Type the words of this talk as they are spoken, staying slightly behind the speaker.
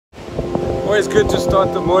Always good to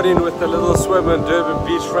start the morning with a little swim on Durban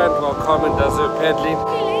beachfront while Carmen does her paddling.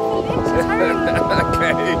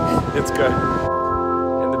 Okay, let's go.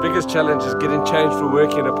 And the biggest challenge is getting changed for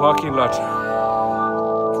work in a parking lot.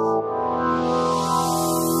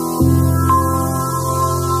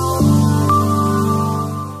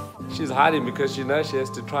 She's hiding because she knows she has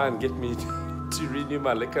to try and get me to renew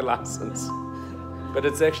my liquor license. But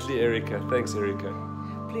it's actually Erica. Thanks, Erica.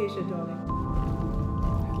 Pleasure, darling.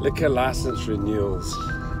 Liquor license renewals.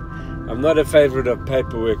 I'm not a favorite of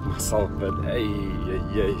paperwork myself, but hey.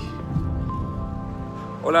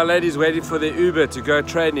 All our ladies waiting for their Uber to go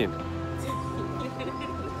training.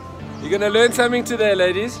 You gonna learn something today,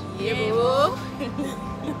 ladies? Yeah.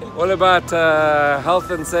 All about health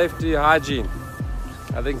and safety, hygiene.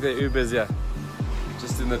 I think the Uber's here.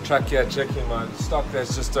 Just in the truck here, checking my stock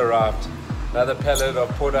that's just arrived. Another pallet of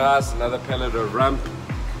porterhouse, another pallet of rump.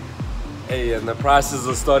 Hey, and the prices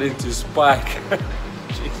are starting to spike.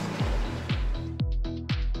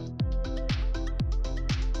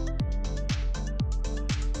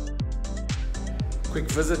 Quick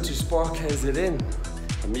visit to Spark KZN.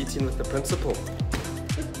 A meeting with the principal.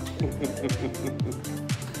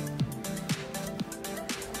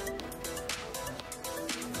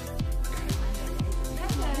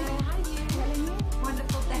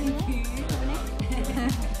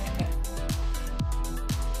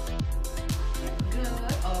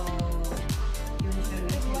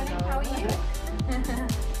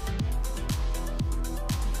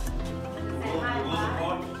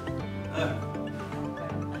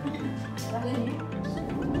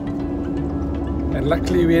 And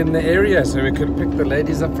luckily we're in the area, so we could pick the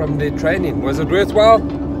ladies up from their training. Was it worthwhile?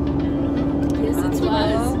 Yes, it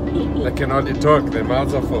was. They can hardly talk, their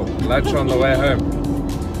mouths are full. Lunch on the way home.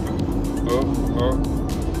 Oh.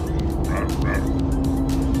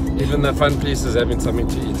 Even the fun police is having something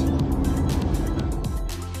to eat.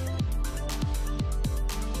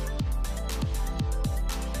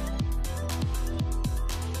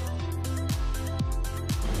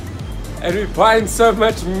 And we're buying so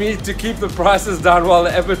much meat to keep the prices down while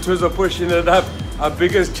the abattoirs are pushing it up. Our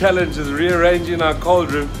biggest challenge is rearranging our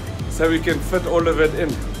cold room so we can fit all of it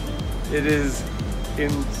in. It is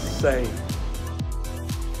insane.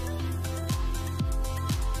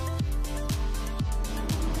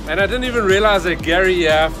 And I didn't even realize that Gary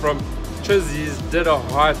here from Chizzy's did a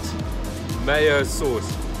hot mayo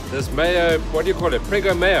sauce. This mayo, what do you call it?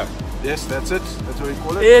 Prego mayo. Yes, that's it. That's what we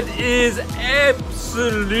call it. It is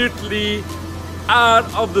absolutely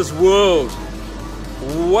out of this world.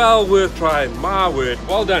 Well worth trying, my word.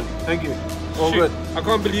 Well done. Thank you. All Shoot, good. I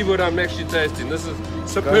can't believe what I'm actually tasting. This is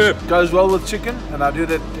superb. Goes well with chicken, and I do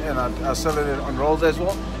that, and I sell it on rolls as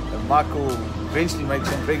well. And Mark will eventually make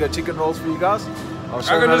some bigger chicken rolls for you guys. I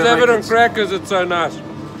can just have it on crackers, it's so nice.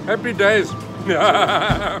 Happy days.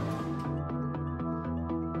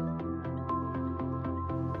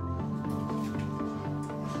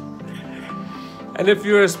 And if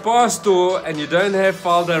you're a spa store and you don't have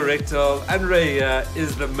file director, Andre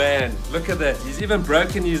is the man. Look at that. He's even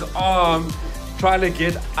broken his arm trying to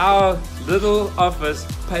get our little office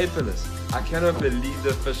paperless. I cannot believe the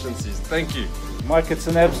efficiencies. Thank you. Mike, it's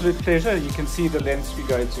an absolute pleasure. You can see the lengths we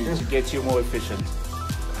go to get you more efficient.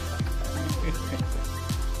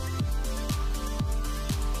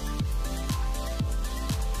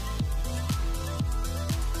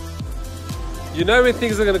 You know when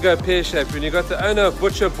things are going to go pear-shaped, when you got the owner of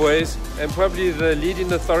Butcher Boys and probably the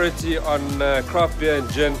leading authority on craft beer and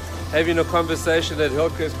gin having a conversation at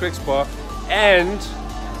Hillcrest Kwikspar, and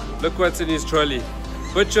look what's in his trolley.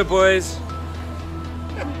 Butcher Boys.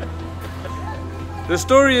 The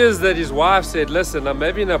story is that his wife said, listen, I'm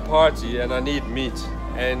having a party and I need meat.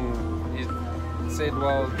 And he said,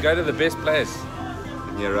 well, go to the best place.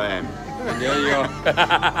 And here I am. And here you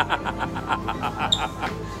are.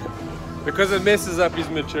 Because it messes up his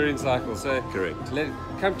maturing cycle. So Correct.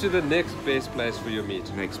 Come to the next best place for your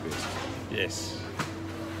meat. Next best. Yes.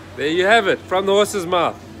 There you have it, from the horse's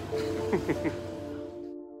mouth.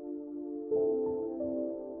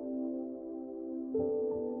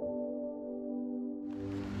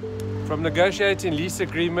 From negotiating lease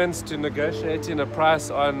agreements to negotiating a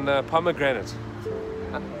price on pomegranate.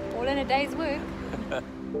 All in a day's work. A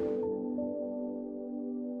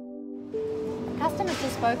customer's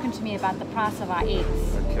just spoken to me about the price of our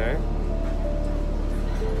eggs. Okay.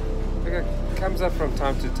 I think it comes up from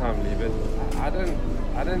time to time, Lee, but I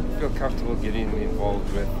don't feel comfortable getting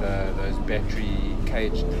involved with those battery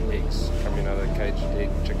caged eggs coming out of caged egg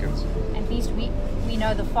chickens. At least we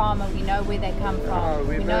know the farmer, we know where they come from. Oh,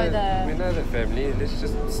 we know the the family. Let's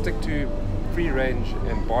just stick to free range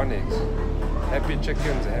and barn eggs. Happy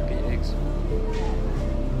chickens, happy eggs.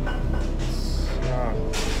 Yeah.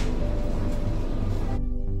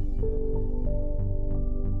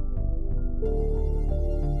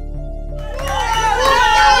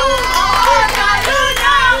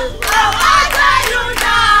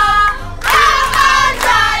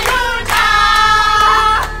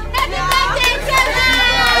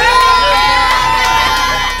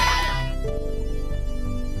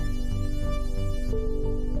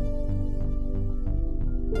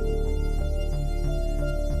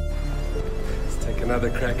 Another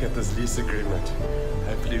crack at this lease agreement.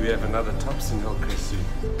 Hopefully we have another Tops in Hillcrest soon.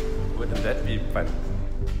 Wouldn't that be fun?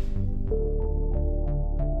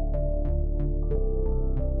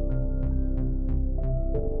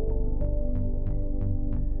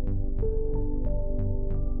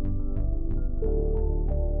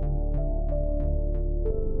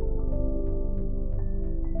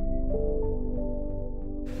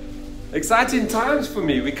 Exciting times for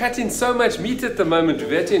me. We're cutting so much meat at the moment.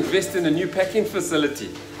 We've had to invest in a new packing facility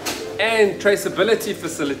and traceability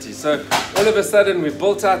facility. So all of a sudden we've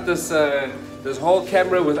built out this whole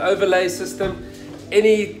camera with overlay system.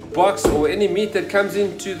 Any box or any meat that comes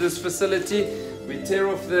into this facility, we tear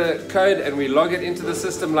off the code and we log it into the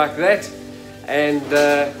system like that. And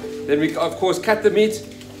then we of course cut the meat,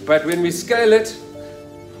 but when we scale it,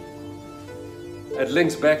 it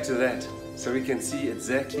links back to that. So we can see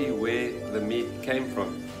exactly where the meat came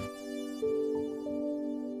from.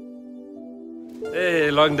 Hey,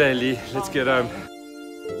 long day, Lee. Let's get home.